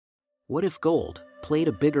What if gold played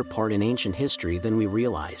a bigger part in ancient history than we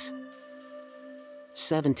realize?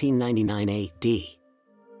 1799 A.D.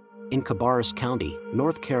 In Cabarrus County,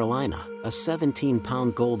 North Carolina, a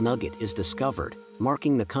 17-pound gold nugget is discovered,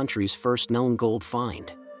 marking the country's first known gold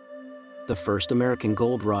find. The first American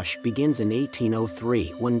gold rush begins in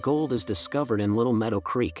 1803 when gold is discovered in Little Meadow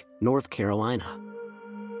Creek, North Carolina.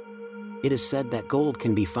 It is said that gold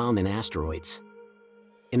can be found in asteroids.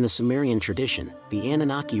 In the Sumerian tradition, the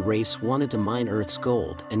Anunnaki race wanted to mine Earth's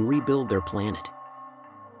gold and rebuild their planet.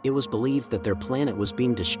 It was believed that their planet was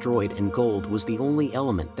being destroyed and gold was the only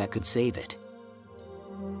element that could save it.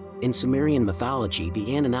 In Sumerian mythology,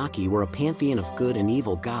 the Anunnaki were a pantheon of good and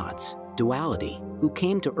evil gods, duality, who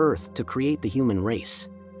came to Earth to create the human race.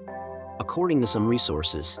 According to some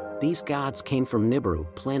resources, these gods came from Nibiru,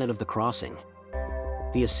 planet of the crossing.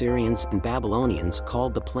 The Assyrians and Babylonians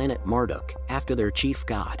called the planet Marduk after their chief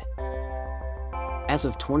god. As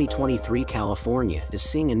of 2023, California is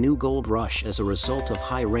seeing a new gold rush as a result of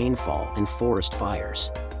high rainfall and forest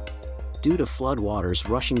fires. Due to floodwaters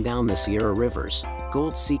rushing down the Sierra rivers,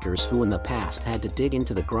 gold seekers who in the past had to dig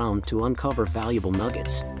into the ground to uncover valuable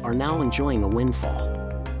nuggets are now enjoying a windfall.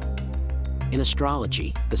 In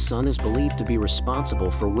astrology, the sun is believed to be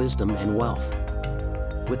responsible for wisdom and wealth.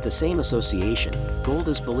 With the same association, gold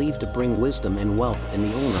is believed to bring wisdom and wealth in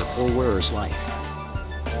the owner or wearer's life.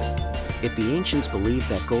 If the ancients believed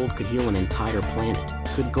that gold could heal an entire planet,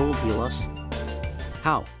 could gold heal us?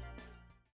 How?